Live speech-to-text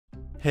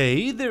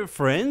Hey there,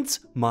 friends.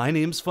 My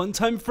name's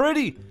Funtime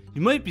Freddy.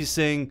 You might be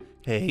saying,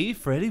 hey,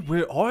 Freddy,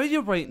 where are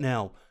you right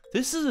now?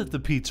 This isn't the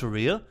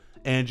pizzeria.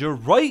 And you're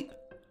right.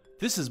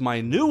 This is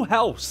my new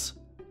house.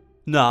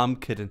 Nah, I'm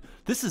kidding.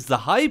 This is the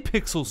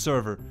Hypixel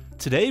server.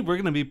 Today, we're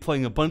going to be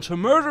playing a bunch of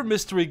murder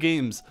mystery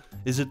games.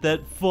 Isn't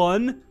that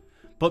fun?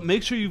 But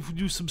make sure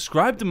you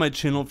subscribe to my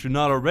channel if you're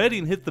not already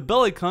and hit the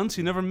bell icon so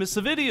you never miss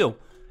a video.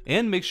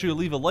 And make sure you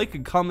leave a like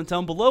and comment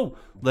down below,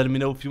 letting me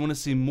know if you want to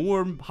see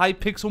more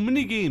Hypixel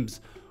minigames,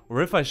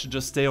 or if I should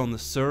just stay on the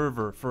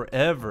server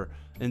forever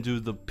and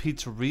do the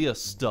pizzeria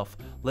stuff.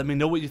 Let me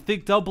know what you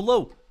think down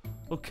below.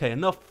 Okay,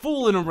 enough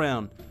fooling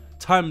around.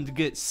 Time to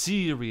get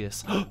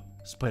serious.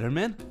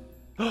 Spider-Man?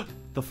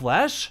 The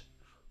Flash?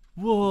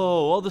 Whoa,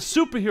 all the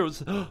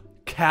superheroes.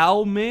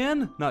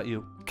 Cowman? Not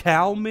you.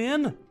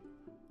 Cowman?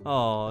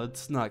 Oh,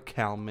 it's not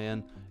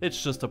Cowman.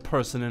 It's just a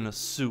person in a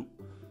suit.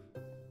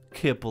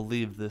 Can't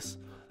believe this.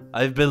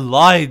 I've been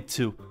lied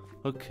to.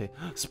 Okay.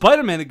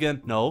 Spider-Man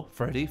again. No,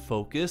 Freddy,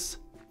 focus.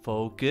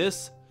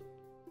 Focus.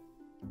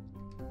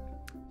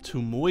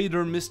 To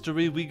murder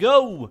mystery we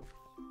go.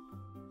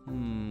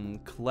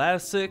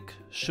 Classic,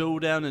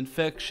 showdown,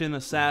 infection,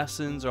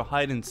 assassins, or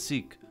hide and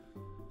seek.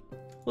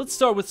 Let's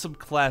start with some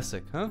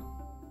classic, huh?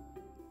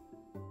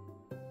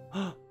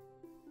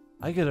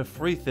 I get a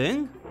free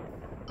thing?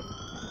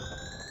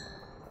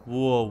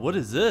 Whoa, what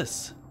is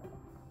this?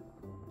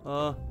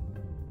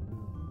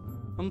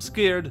 I'm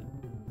scared.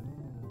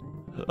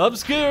 I'm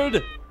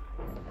scared!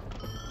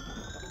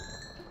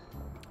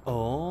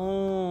 Oh.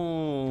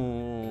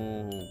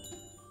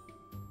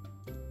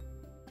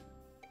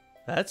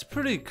 That's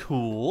pretty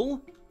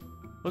cool.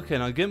 Okay,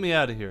 now get me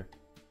out of here.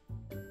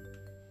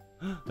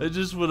 I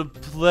just want to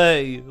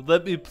play.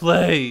 Let me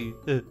play.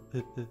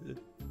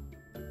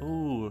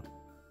 Ooh.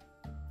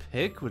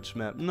 Pick which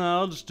map? No,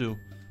 I'll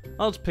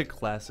just pick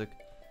classic.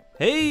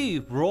 Hey,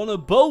 we're on a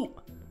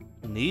boat.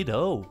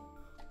 Neato.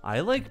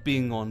 I like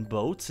being on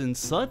boats and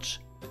such.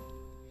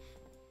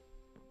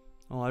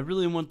 Oh, I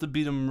really want to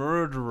be the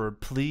murderer.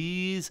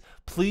 Please,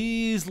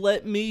 please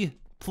let me.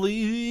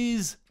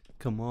 Please.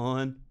 Come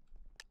on.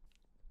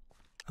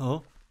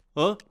 Oh,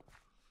 I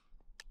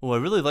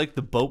really like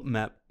the boat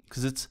map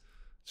because it's.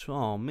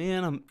 Oh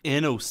man, I'm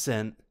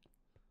innocent.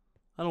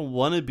 I don't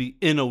want to be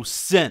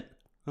innocent.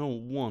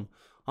 I'm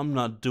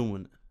not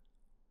doing it.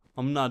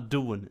 I'm not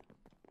doing it.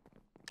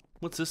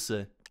 What's this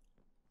say?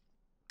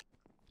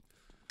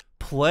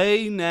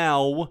 Play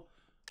now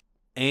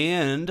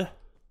and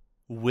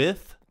win.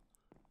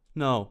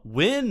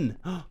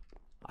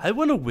 I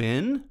want to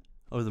win.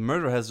 Oh, the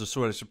murderer has the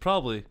sword. I should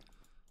probably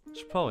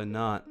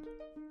not.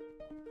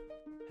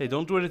 Hey,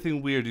 don't do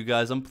anything weird, you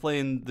guys. I'm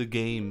playing the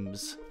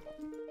games.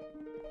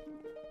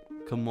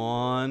 Come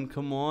on,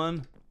 come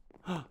on.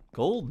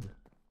 Gold.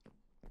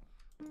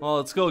 Oh,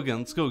 let's go again.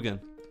 Let's go again.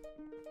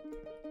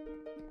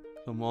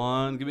 Come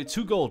on, give me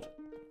 2 gold.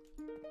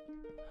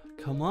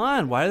 Come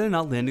on, why are they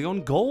not landing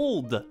on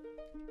gold?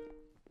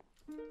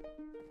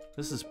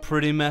 This is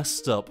pretty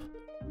messed up.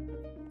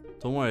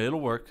 Don't worry,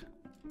 it'll work.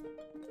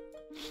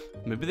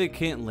 Maybe they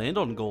can't land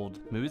on gold.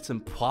 Maybe it's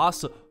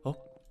impossible.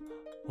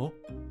 Oh,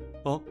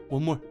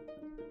 one more.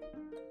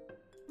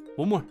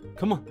 One more,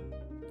 come on.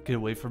 Get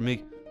away from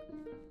me.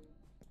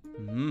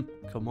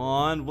 Come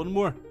on, one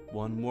more.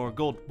 One more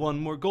gold, one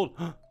more gold.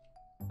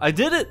 I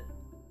did it!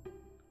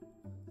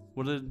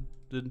 What I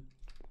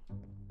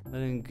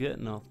didn't get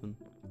nothing.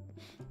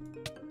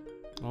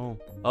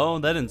 Oh,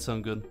 that didn't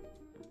sound good.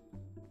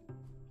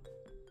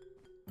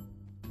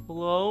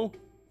 Hello?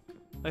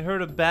 I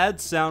heard a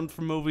bad sound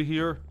from over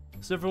here.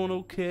 Is everyone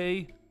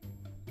okay?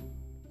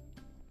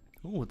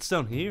 Oh, what's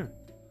down here?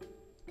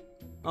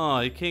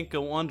 Oh, you can't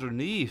go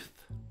underneath.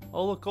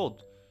 Oh, look,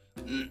 gold.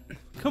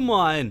 Come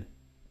on.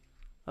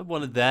 I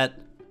wanted that.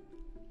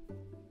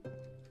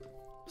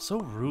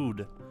 So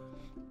rude.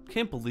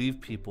 Can't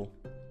believe people.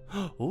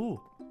 Oh,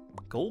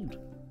 gold.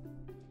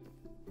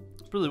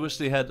 Really wish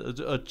they had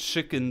a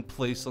chicken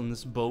place on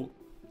this boat.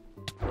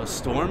 A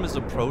storm is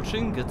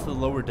approaching. Get to the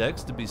lower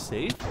decks to be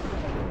safe.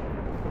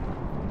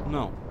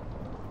 No.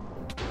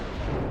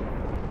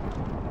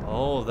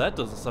 Oh, that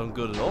doesn't sound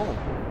good at all.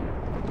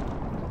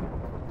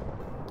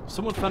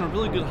 Someone found a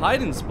really good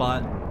hiding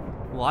spot.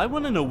 Well, I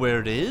want to know where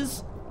it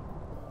is.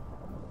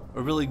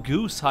 A really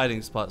goose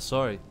hiding spot,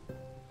 sorry.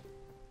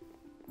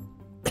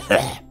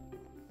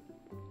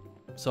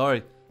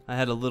 Sorry, I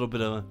had a little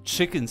bit of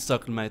chicken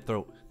stuck in my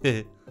throat.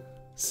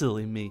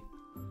 Silly me.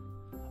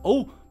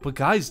 Oh, but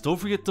guys, don't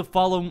forget to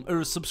follow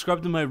or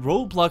subscribe to my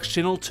Roblox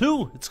channel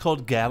too. It's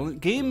called Gallant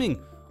Gaming.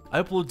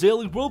 I upload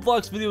daily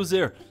Roblox videos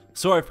there.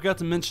 Sorry, I forgot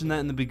to mention that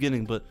in the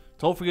beginning, but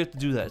don't forget to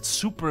do that. It's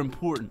super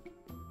important.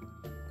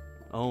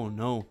 Oh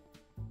no.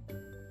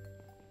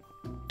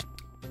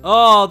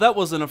 Oh, that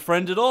wasn't a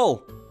friend at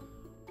all.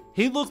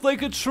 He looked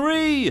like a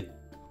tree.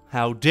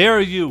 How dare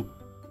you?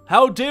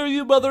 How dare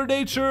you, Mother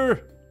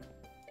Nature?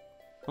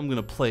 I'm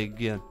gonna play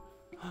again.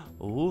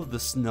 Oh, the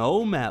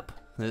snow map.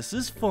 This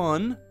is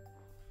fun.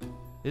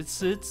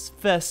 It's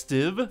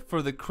festive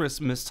for the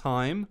Christmas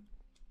time.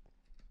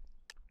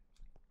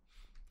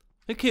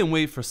 I can't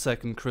wait for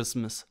second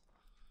Christmas.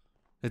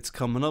 It's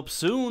coming up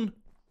soon.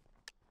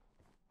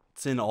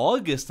 It's in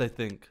August, I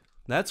think.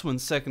 That's when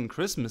second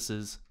Christmas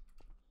is.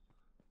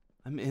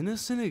 I'm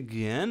innocent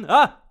again?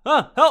 Help!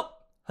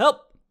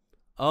 Help!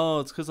 Oh,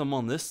 it's because I'm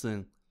on this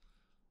thing.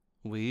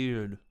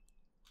 Weird.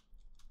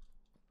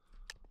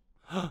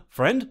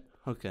 Friend?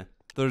 Okay,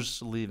 they're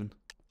just leaving.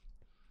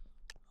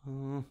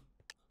 I'm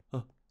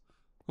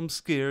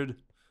scared.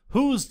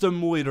 Who's the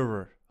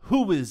murderer?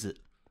 Who is it?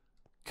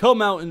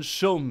 Come out and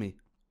show me.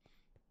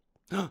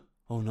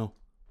 Oh no.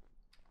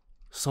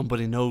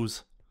 Somebody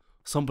knows.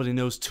 Somebody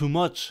knows too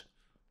much.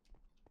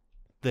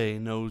 They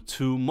know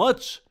too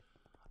much.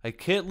 I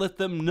can't let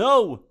them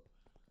know.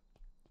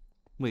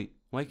 Wait,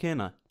 why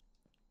can't I?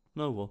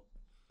 No, well.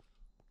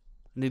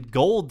 I need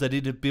gold. I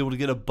need to be able to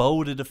get a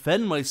bow to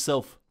defend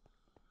myself.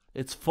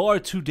 It's far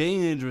too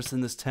dangerous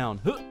in this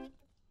town.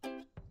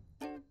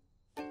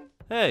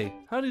 Hey,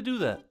 how do you do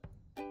that?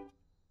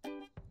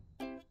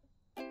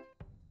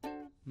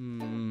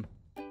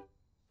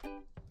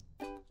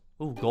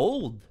 Oh,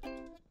 gold.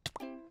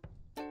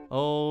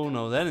 Oh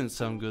no, that didn't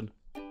sound good.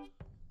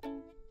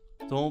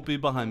 Don't be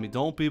behind me.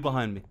 Don't be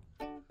behind me.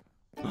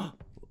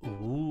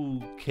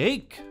 Ooh,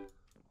 cake.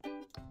 I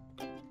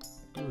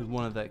really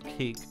wanted that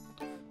cake.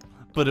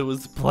 But it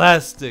was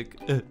plastic.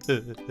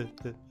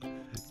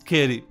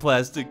 Can't eat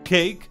plastic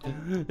cake.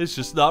 It's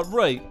just not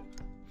right.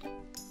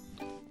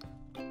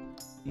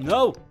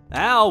 No.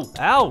 Ow.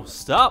 Ow.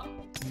 Stop.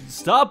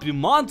 Stop, you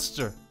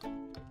monster.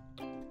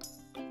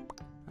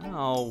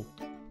 Ow.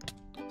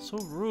 So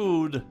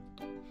rude.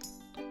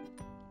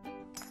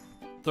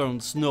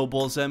 Throwing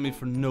snowballs at me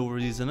for no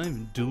reason. I don't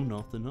even do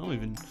nothing. I don't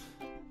even...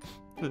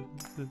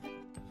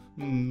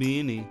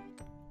 Meanie.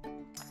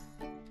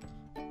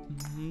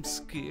 I'm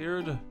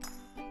scared.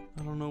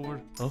 I don't know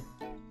where... Oh.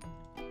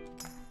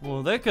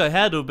 Well, that guy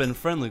had to have been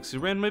friendly because he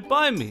ran right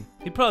by me.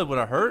 He probably would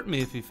have hurt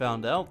me if he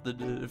found out that...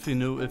 if he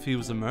knew if he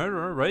was a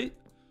murderer, right?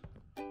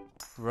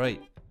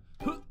 Right.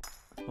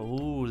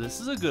 Oh, this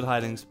is a good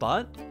hiding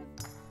spot.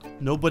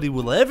 Nobody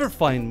will ever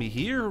find me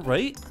here,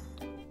 right?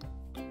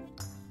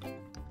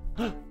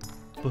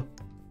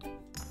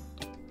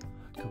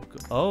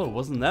 Oh, it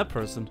wasn't that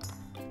person.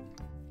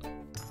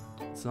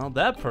 It's not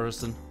that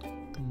person.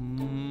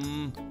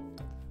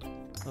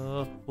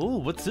 Oh,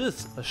 what's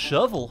this? A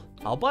shovel.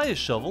 I'll buy a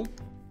shovel.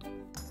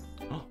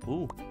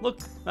 Oh, look.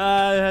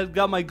 I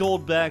got my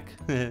gold back.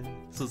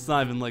 So it's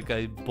not even like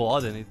I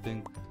bought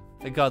anything.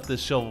 I got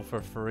this shovel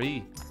for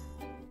free.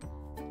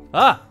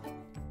 Ah!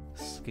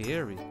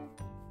 Scary.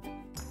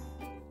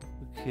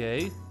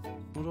 Okay.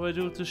 What do I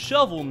do with the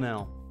shovel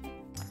now?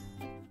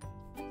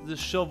 Is this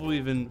shovel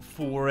even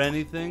for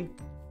anything?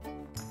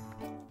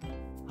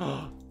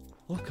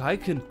 Look, I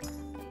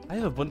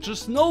have a bunch of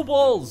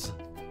snowballs!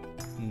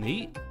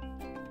 Neat.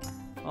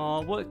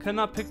 What? Can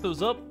I not pick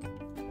those up?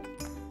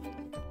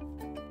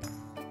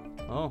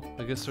 Oh,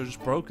 I guess they're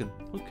just broken.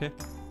 Okay.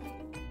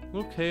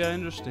 Okay, I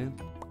understand.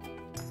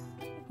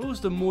 Who's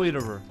the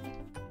murderer?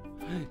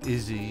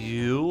 Is it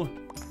you?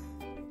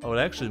 Oh, it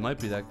actually might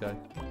be that guy.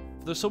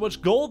 There's so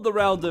much gold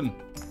around him!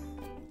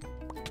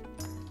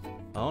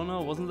 Oh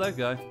no, it wasn't that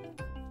guy.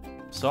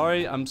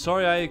 Sorry, I'm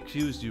sorry I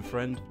accused you,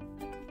 friend.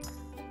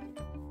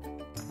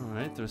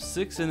 Alright, there's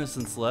 6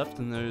 innocents left,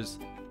 and there's...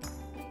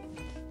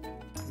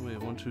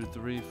 Wait, 1, 2,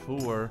 3,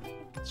 4...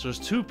 So there's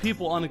 2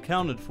 people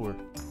unaccounted for.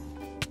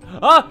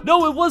 Ah!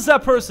 No, it was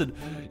that person!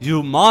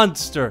 You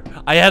monster!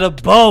 I had a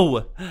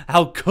bow!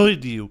 How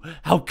could you?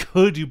 How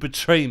could you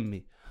betray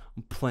me?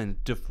 I'm playing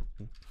it different.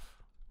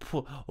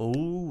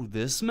 Oh,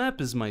 this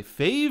map is my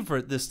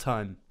favorite this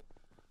time.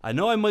 I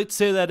know I might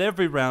say that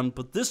every round,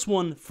 but this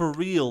one, for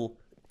real,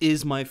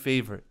 is my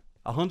favorite.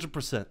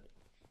 100%.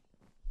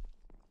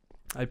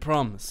 I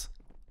promise.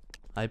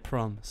 I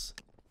promise.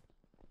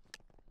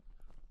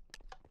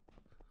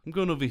 I'm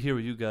going over here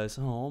with you guys.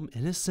 Oh, I'm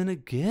innocent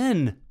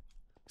again.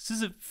 This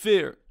isn't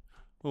fair.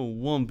 Oh,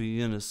 one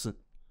be innocent.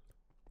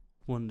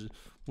 One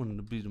wanted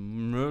to be the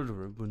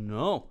murderer, but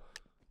no.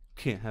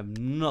 Can't have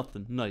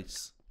nothing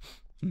nice.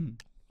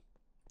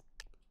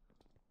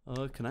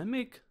 Can I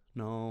make...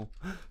 No.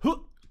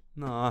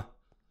 Nah.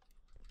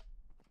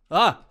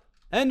 Ah!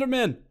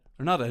 Enderman!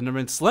 Or not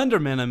Enderman,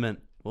 Slenderman I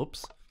meant.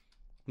 Whoops.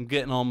 I'm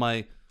getting all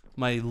my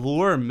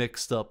lore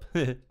mixed up.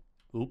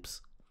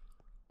 Oops.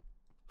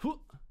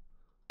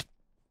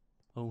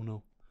 Oh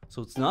no.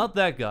 So it's not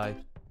that guy.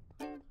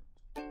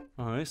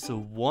 Alright, so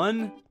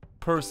 1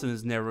 person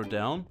is narrowed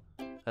down.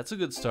 That's a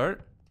good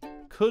start.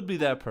 Could be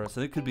that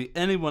person. It could be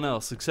anyone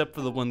else except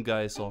for the one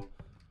guy I saw.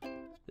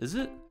 Is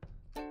it?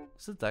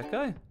 Is it that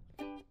guy?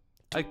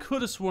 I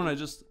could have sworn I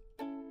just...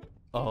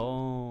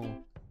 Oh.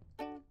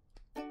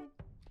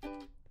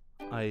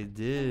 I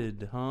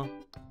did, huh?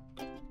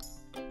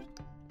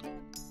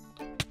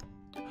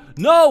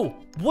 No!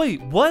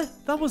 Wait, what?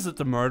 That wasn't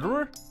the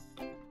murderer?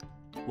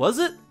 Was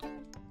it?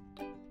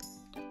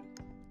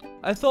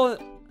 I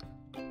thought...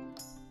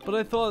 But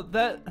I thought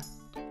that...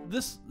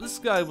 This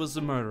guy was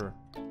the murderer.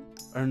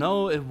 Or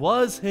no, it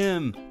was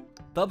him.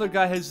 The other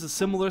guy has a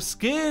similar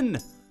skin.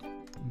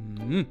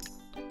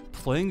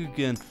 playing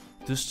again.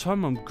 This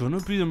time I'm gonna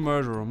be the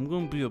murderer. I'm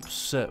gonna be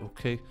upset,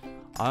 okay?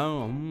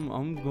 I'm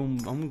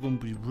gonna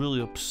be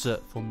really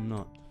upset if I'm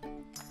not.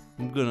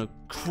 I'm gonna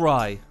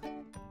cry.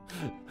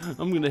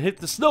 I'm gonna hit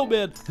the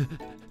snowman.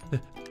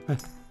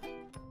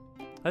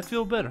 I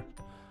feel better.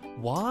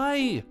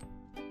 Why?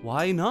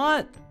 Why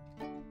not?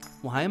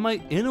 Why am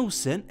I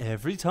innocent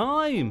every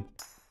time?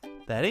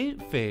 That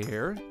ain't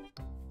fair.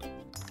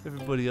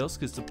 Everybody else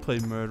gets to play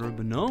murderer,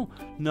 but no,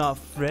 not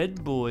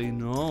Fred boy,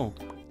 no.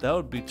 That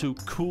would be too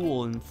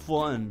cool and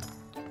fun.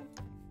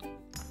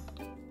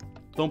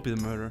 Don't be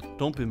the murderer.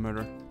 Don't be a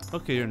murderer.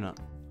 Okay, you're not.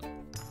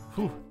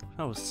 Whew,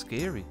 that was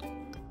scary.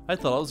 I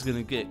thought I was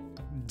gonna get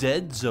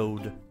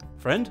dead-zoned.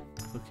 Friend?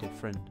 Okay,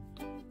 friend.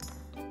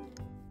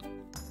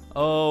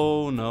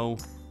 Oh no.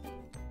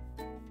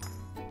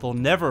 They'll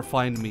never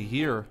find me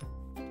here.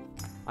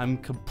 I'm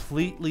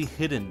completely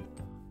hidden.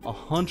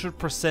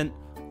 100%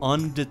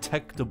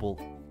 undetectable.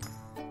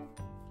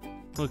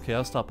 Okay,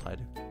 I'll stop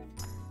hiding.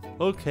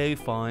 Okay,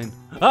 fine.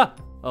 Ah!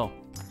 Oh,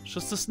 it's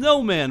just a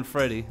snowman,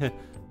 Freddy.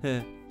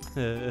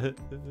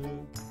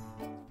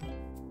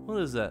 What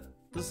is that?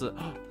 This is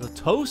a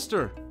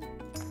toaster.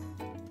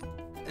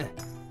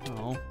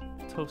 Oh,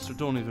 toaster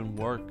don't even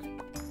work.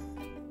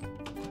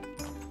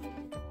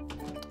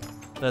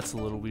 That's a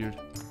little weird.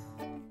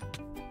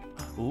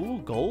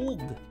 Ooh,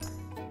 gold.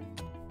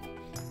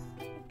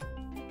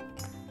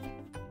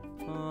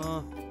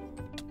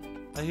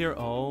 I hear,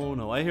 oh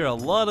no, I hear a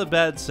lot of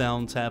bad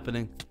sounds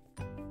happening.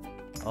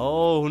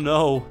 Oh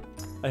no,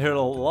 I heard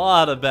a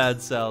lot of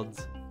bad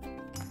sounds.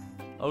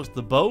 Oh, so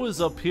the bow is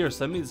up here,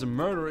 so that means the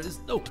murderer is,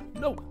 no.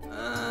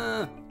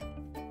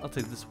 I'll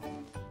take this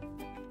one.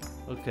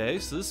 Okay,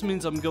 so this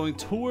means I'm going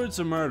towards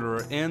the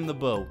murderer and the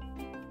bow.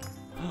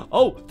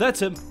 Oh,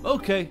 that's him.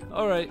 Okay,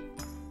 alright.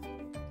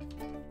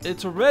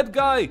 It's a red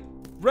guy.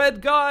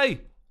 Red guy.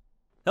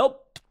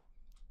 Help.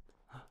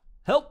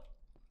 Help.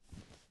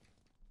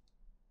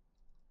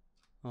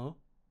 Oh.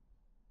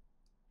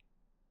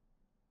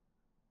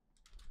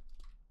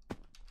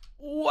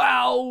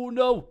 Wow,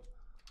 no.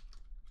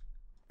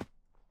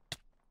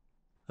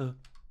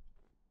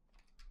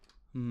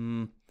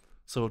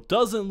 So it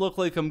doesn't look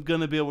like I'm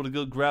gonna be able to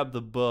go grab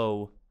the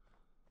bow,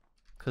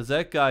 'cause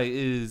that guy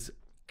is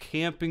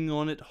camping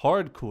on it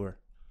hardcore.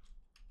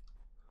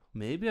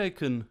 Maybe I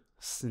can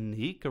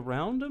sneak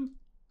around him?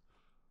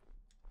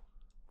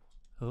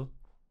 Oh.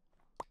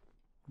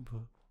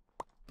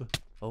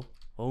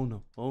 Oh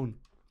no, oh no.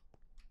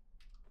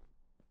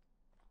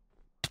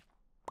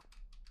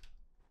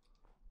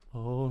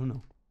 Oh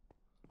no.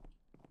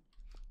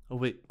 Oh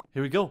wait,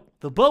 here we go.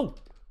 The bow!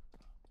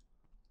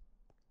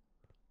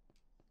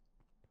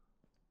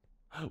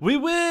 We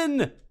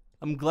win!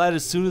 I'm glad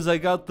as soon as I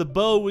got the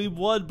bow we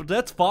won, but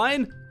that's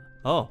fine.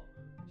 Oh,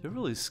 you're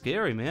really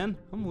scary, man.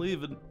 I'm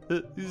leaving.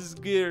 He's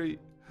scary.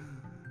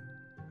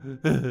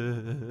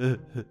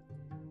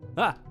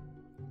 Ah!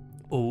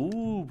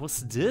 Oh,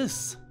 what's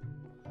this?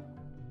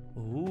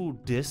 Oh,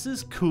 this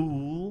is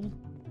cool.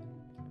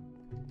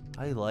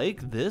 I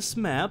like this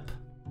map.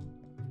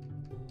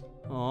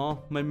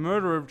 Oh, my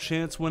murderer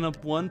chance went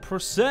up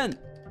 1%.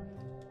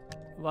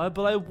 But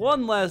I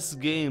won last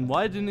game.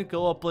 Why didn't it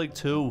go up like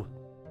 2?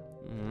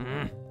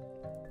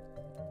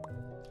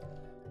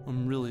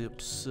 I'm really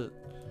upset.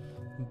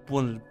 I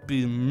wanted to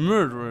be a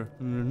murderer,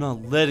 and they're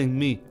not letting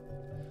me.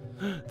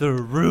 They're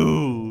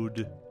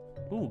rude.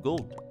 Ooh,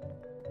 gold.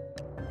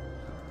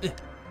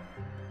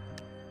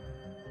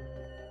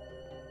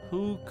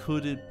 Who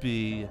could it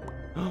be?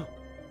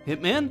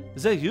 Hitman?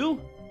 Is that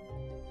you?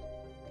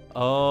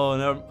 Oh,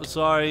 no,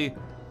 sorry.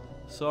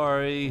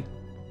 Sorry.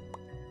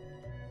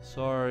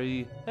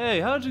 Sorry.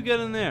 Hey, how'd you get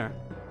in there?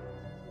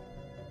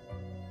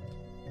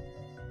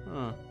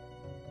 Huh.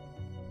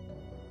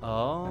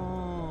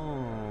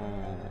 Oh,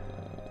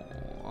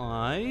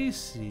 I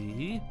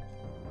see.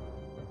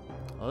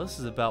 Oh, this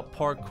is about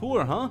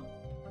parkour, huh?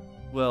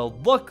 Well,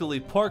 luckily,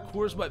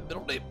 parkour's my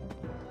middle name.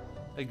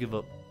 I give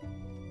up.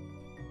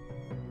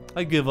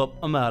 I give up.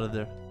 I'm out of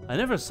there. I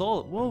never saw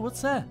it. Whoa,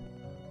 what's that?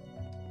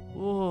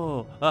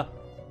 Whoa. Ah,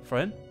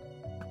 friend?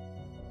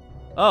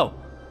 Oh.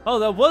 Oh,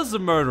 that was the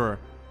murderer.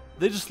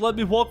 They just let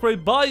me walk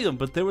right by him,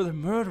 but they were the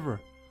murderer.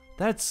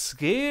 That's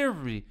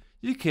scary.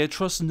 You can't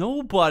trust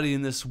nobody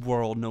in this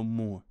world no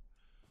more.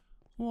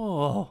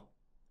 Whoa.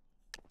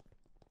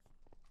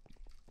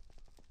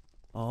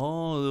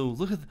 Oh,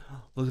 look at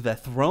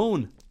that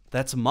throne.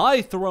 That's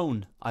my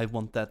throne. I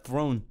want that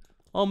throne.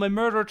 Oh, my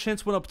murder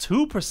chance went up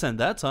 2%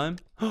 that time.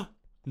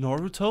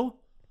 Naruto?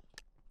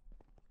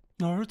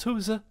 Naruto,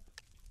 is that?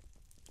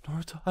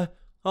 Naruto?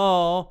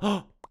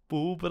 Oh,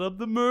 boo, but I'm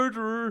the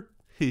murderer.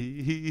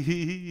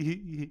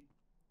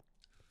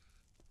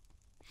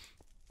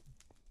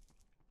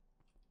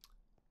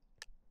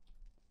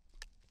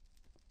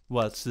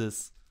 Watch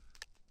this.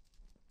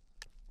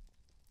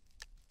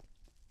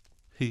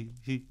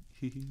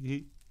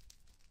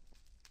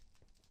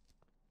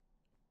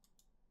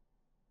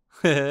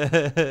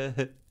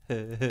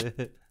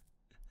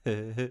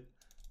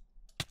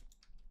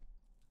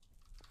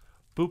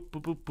 Boop,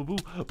 boop, boop,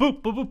 boop,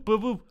 boop, boop, boop, boop,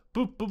 boop,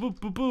 boop, boop, boop,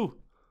 boop, boop.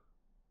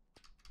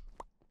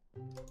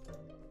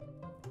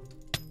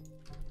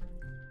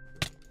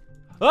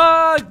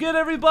 Ah, get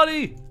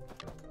everybody!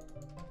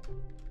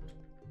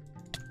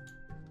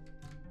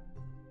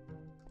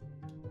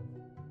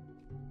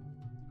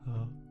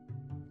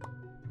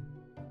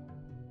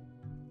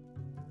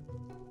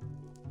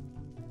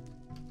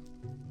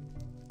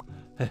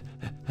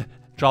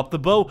 Drop the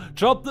bow,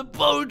 drop the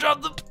bow,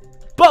 drop the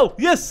bow!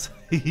 Yes!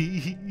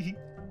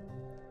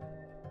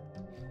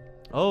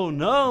 Oh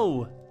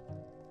no!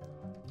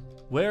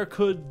 Where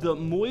could the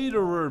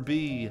moiterer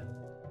be?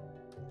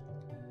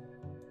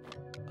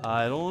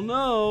 I don't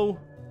know.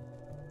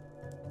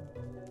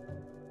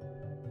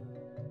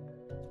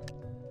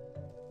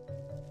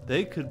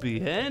 They could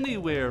be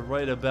anywhere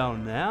right about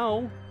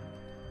now.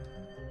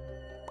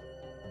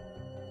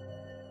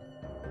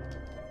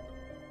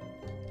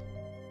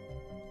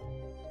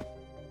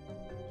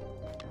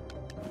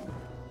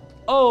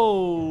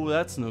 Oh,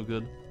 that's no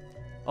good.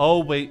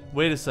 Oh, wait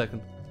a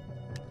second.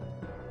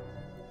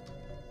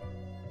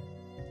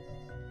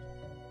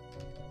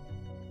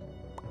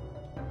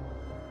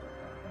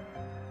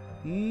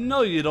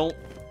 No, you don't.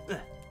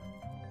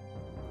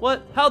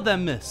 What? How'd that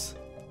miss?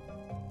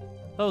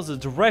 That was a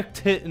direct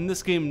hit, and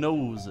this game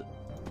knows it.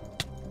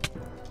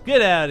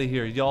 Get out of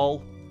here,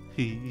 y'all.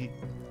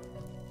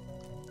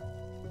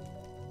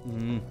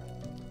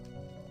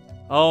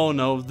 Oh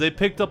no, they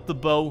picked up the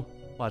bow.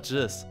 Watch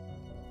this.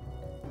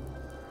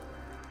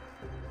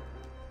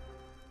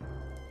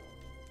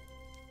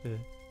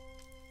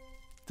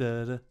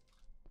 Da-da.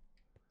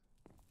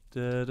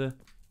 Da-da.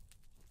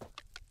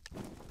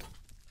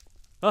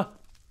 Ah!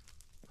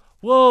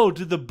 Whoa,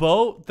 did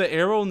the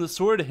arrow and the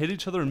sword hit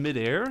each other in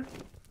midair?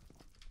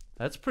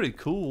 That's pretty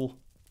cool.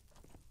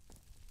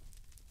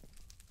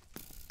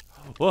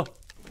 Whoa.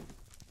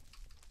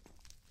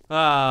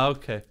 Ah,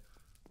 okay.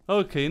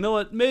 Okay, you know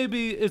what?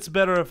 Maybe it's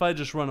better if I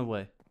just run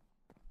away.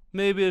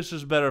 Maybe it's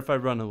just better if I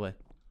run away.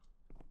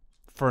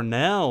 For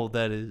now,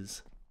 that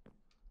is.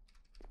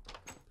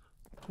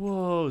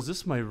 Whoa, is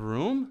this my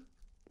room?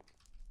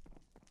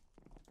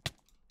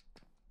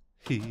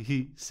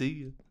 See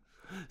ya.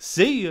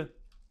 See ya.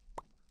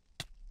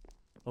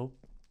 Oh.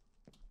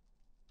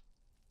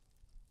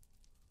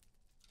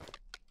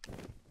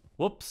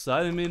 Whoops,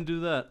 I didn't mean to do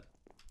that.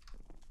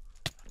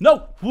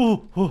 No! Whoa,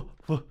 whoa,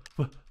 whoa,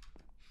 whoa.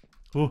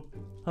 Whoa.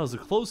 That was a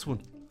close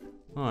one.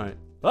 Alright.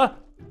 Ah!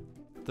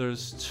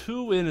 There's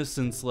 2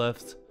 innocents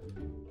left.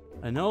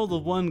 I know the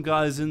one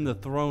guy's in the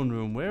throne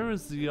room. Where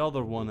is the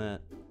other one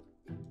at?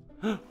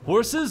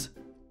 Horses?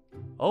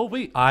 Oh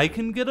wait, I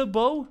can get a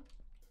bow?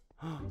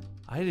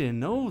 I didn't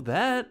know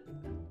that.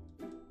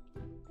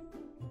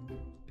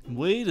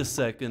 Wait a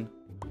second.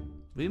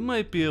 We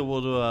might be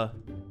able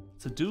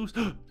to do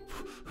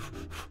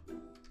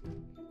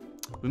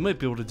we might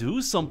be able to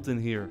do something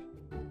here.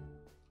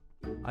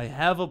 I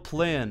have a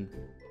plan.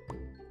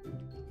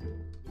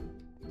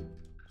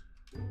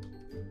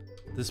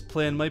 This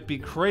plan might be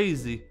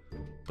crazy,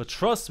 but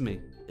trust me,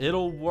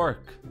 it'll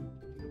work.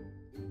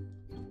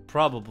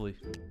 Probably.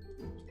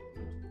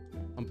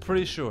 I'm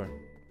pretty sure.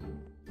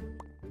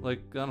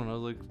 Like, I don't know,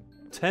 like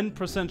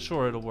 10%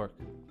 sure it'll work.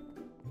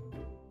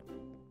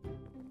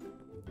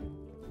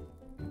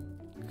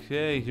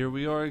 Okay, here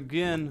we are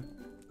again.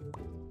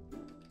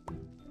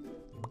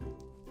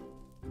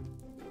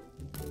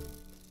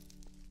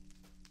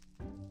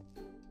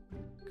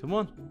 Come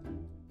on.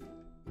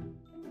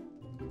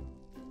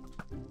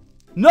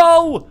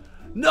 No!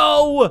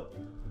 No!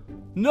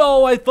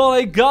 No, I thought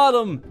I got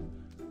him.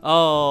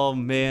 Oh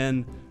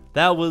man,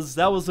 that was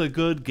a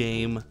good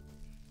game.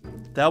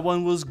 That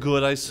one was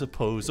good, I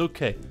suppose.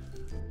 Okay,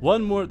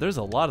 one more. There's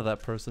a lot of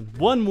that person.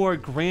 One more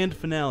grand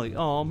finale.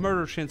 Oh,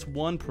 murder chance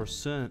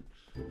 1%.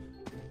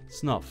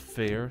 It's not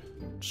fair.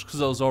 Just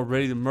because I was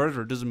already the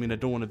murderer doesn't mean I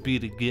don't want to be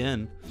it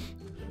again.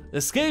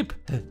 Escape!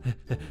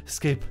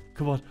 Escape!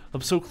 Come on,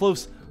 I'm so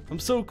close. I'm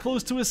so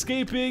close to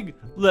escaping.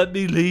 Let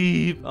me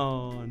leave.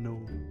 Oh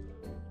no.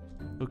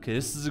 Okay,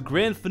 this is a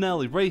grand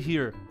finale right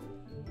here.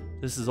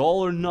 This is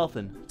all or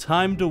nothing.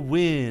 Time to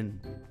win.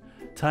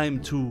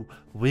 Time to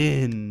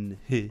win.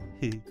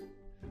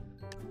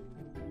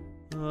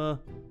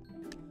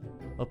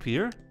 Up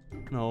here?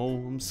 No,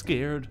 I'm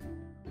scared.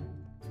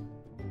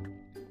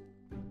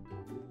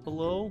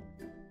 Hello?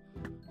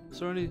 Is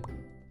there any...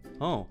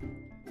 Oh.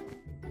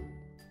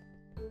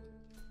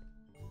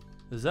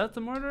 Is that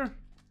the murder?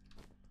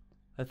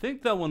 I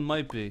think that one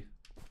might be.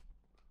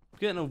 I'm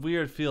getting a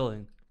weird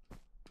feeling.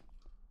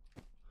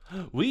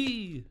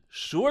 Wee!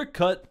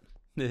 Shortcut!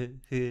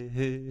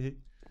 I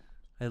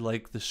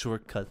like the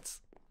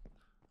shortcuts.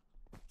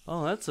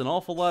 Oh, that's an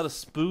awful lot of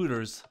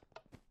spooters.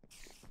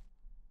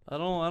 I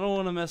don't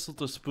want to mess with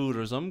the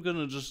spooters. I'm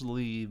gonna just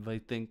leave, I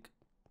think.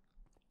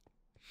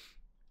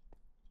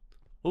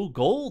 Oh,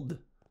 gold!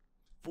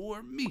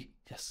 For me!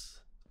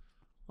 Yes.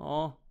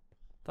 Oh,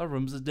 that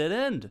room's a dead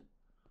end.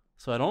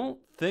 So I don't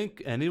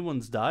think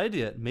anyone's died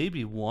yet.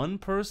 Maybe one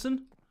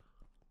person?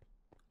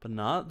 But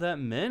not that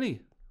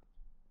many.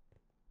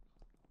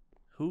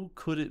 Who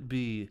could it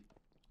be?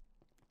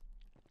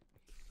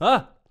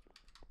 Ah!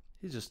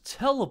 He just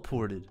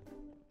teleported.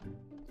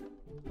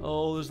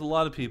 Oh, there's a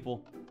lot of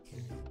people.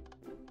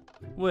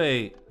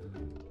 Wait.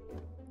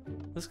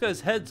 This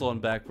guy's head's on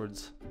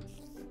backwards.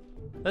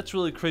 That's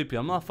really creepy.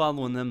 I'm not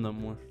following them no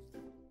more.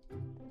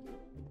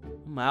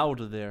 I'm out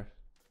of there.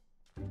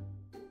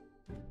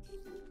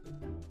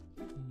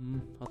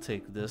 I'll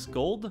take this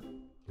gold.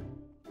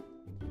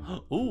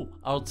 Ooh,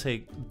 I'll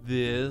take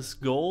this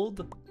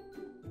gold.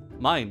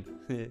 Mine.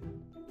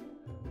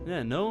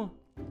 Yeah, no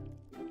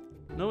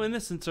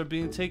innocents are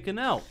being taken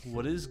out.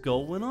 What is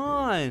going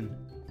on?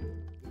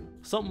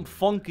 Something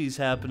funky's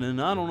happening.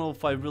 I don't know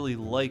if I really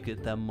like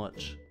it that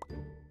much.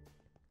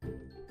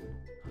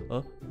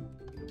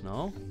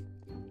 No?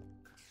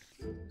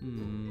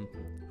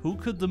 Who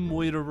could the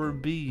moiterer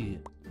be?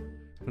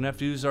 We're gonna have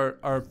to use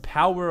our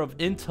power of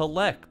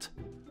intellect.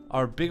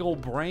 Our big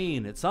old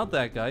brain. It's not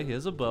that guy. He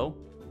has a bow.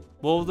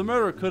 Well, the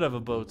murderer could have a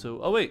bow too.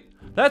 Oh wait,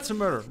 that's a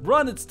murderer.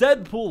 Run, it's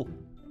Deadpool.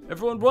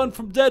 Everyone run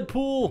from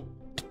Deadpool.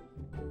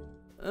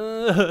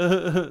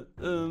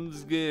 I'm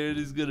scared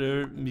he's gonna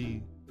hurt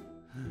me.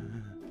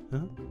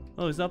 Huh?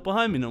 Oh, he's not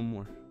behind me no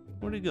more.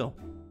 Where'd he go?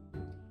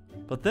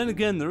 But then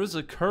again, there is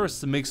a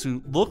curse that makes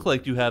you look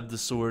like you have the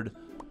sword.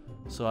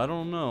 So I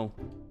don't know.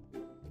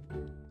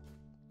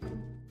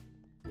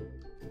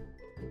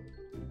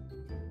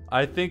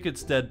 I think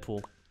it's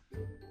Deadpool.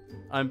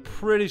 I'm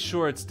pretty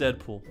sure it's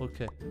Deadpool.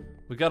 Okay.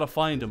 We gotta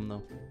find him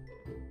though.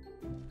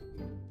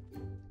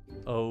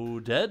 Oh,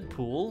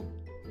 Deadpool?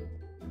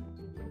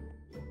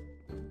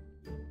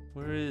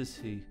 Where is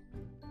he?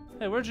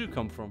 Hey, where'd you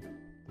come from?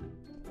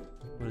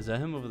 What, is that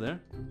him over there?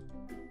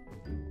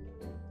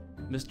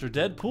 Mr.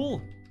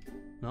 Deadpool?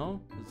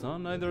 No, it's not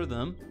neither of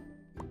them.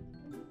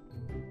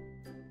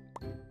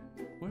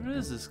 Where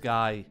is this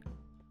guy?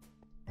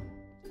 I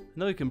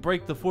know he can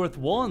break the fourth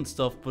wall and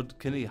stuff, but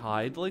can he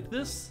hide like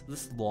this?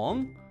 This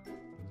long?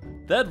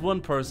 That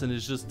one person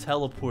is just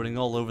teleporting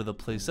all over the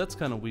place. That's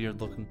kind of weird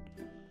looking.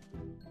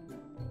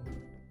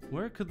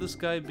 Where could this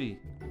guy be?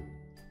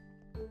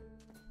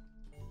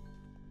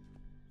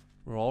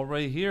 We're all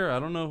right here. I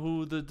don't know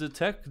who the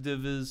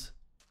detective is.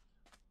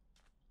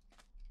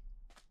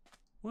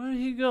 Where did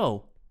he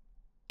go?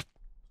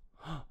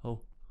 Oh.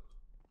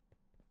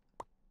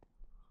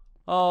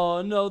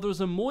 Oh no,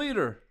 there's a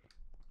moiter.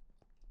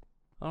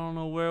 I don't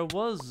know where it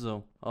was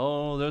though.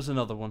 Oh, there's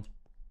another one.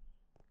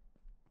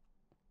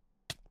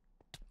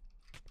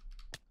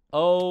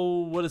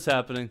 Oh, what is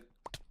happening?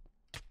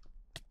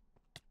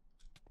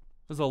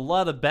 There's a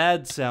lot of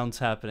bad sounds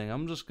happening.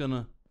 I'm just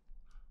gonna...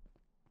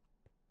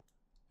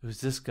 Who's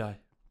this guy?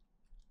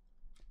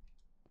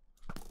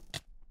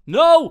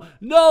 No!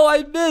 No,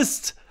 I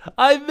missed!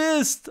 I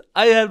missed!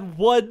 I had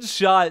one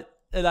shot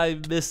and I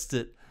missed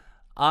it.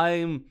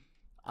 I'm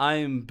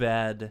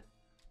bad.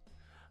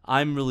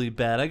 I'm really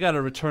bad. I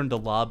gotta return to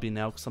lobby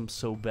now because I'm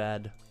so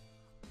bad.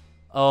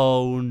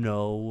 Oh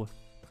no.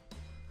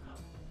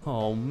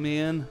 Oh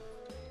man.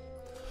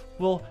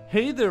 Well,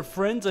 hey there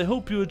friends, I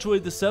hope you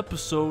enjoyed this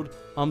episode.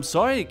 I'm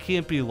sorry it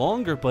can't be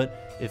longer,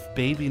 but if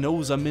baby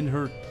knows I'm in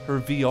her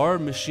VR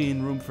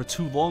machine room for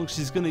too long,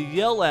 she's gonna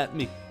yell at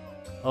me.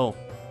 Oh,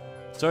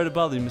 sorry to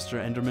bother you, Mr.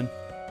 Enderman.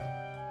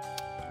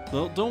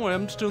 Well, don't worry,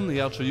 I'm just doing the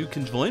outro. You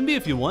can join me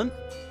if you want.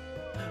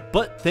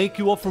 But thank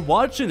you all for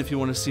watching. If you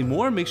want to see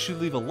more, make sure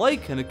you leave a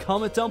like and a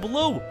comment down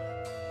below.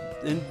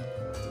 And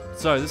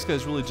sorry, this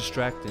guy's really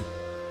distracting.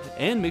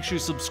 And make sure you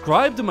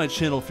subscribe to my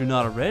channel if you're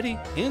not already.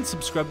 And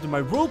subscribe to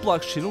my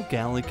Roblox channel,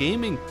 Gallant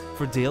Gaming,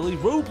 for daily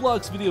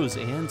Roblox videos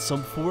and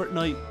some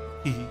Fortnite.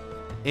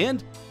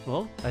 And,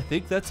 well, I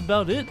think that's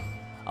about it.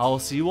 I'll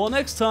see you all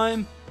next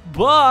time.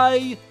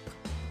 Bye!